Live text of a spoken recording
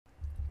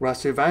We're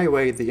asked to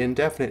evaluate the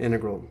indefinite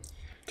integral.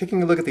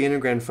 Taking a look at the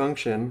integrand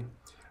function,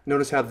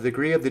 notice how the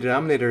degree of the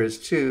denominator is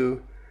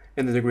 2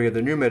 and the degree of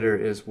the numerator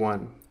is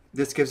 1.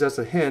 This gives us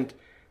a hint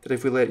that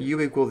if we let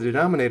u equal the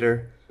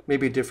denominator,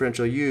 maybe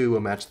differential u will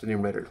match the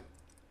numerator.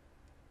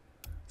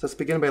 So let's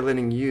begin by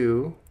letting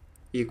u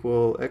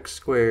equal x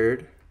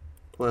squared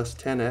plus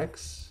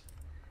 10x,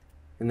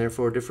 and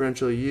therefore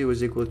differential u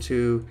is equal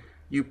to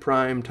u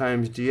prime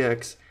times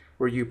dx,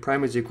 where u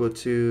prime is equal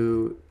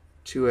to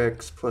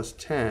 2x plus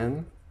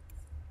 10.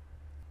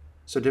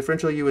 So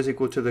differential u is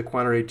equal to the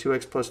quantity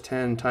 2x plus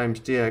 10 times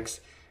dx.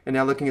 And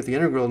now looking at the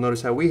integral,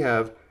 notice how we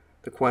have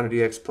the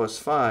quantity x plus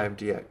 5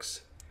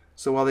 dx.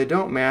 So while they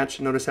don't match,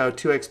 notice how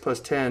 2x plus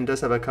 10 does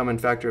have a common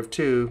factor of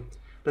 2.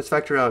 Let's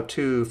factor out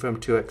 2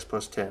 from 2x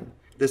plus 10.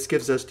 This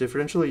gives us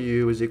differential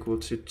u is equal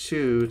to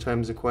 2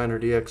 times the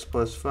quantity x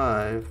plus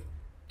 5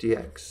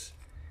 dx.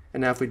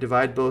 And now if we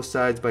divide both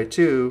sides by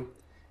 2,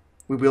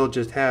 we will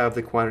just have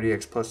the quantity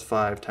x plus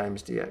 5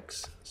 times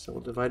dx. So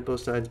we'll divide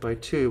both sides by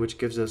 2, which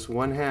gives us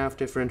 1/2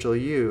 differential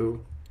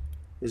u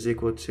is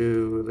equal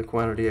to the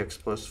quantity x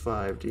plus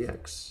 5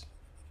 dx.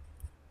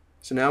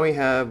 So now we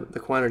have the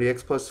quantity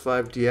x plus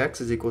 5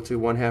 dx is equal to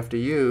 1/2 to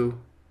u,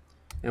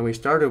 and we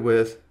started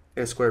with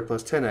x squared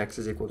plus 10x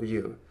is equal to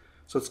u.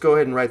 So let's go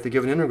ahead and write the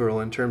given integral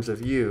in terms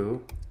of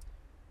u.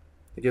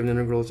 The given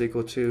integral is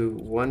equal to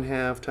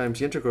 1/2 times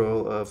the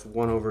integral of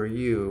 1 over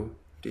u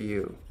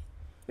du.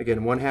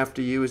 Again, 1/2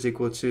 du is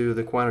equal to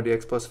the quantity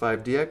x plus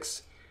 5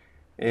 dx,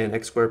 and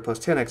x squared plus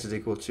 10x is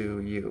equal to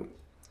u.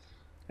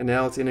 And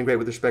now let's integrate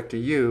with respect to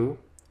u.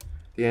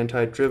 The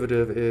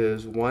antiderivative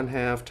is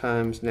 1/2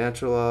 times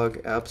natural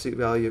log absolute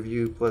value of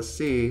u plus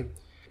c,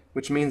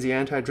 which means the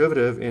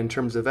antiderivative in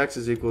terms of x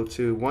is equal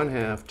to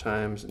 1/2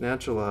 times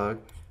natural log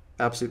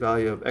absolute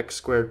value of x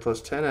squared plus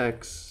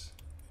 10x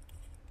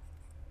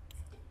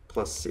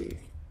plus c.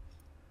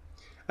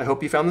 I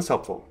hope you found this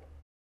helpful.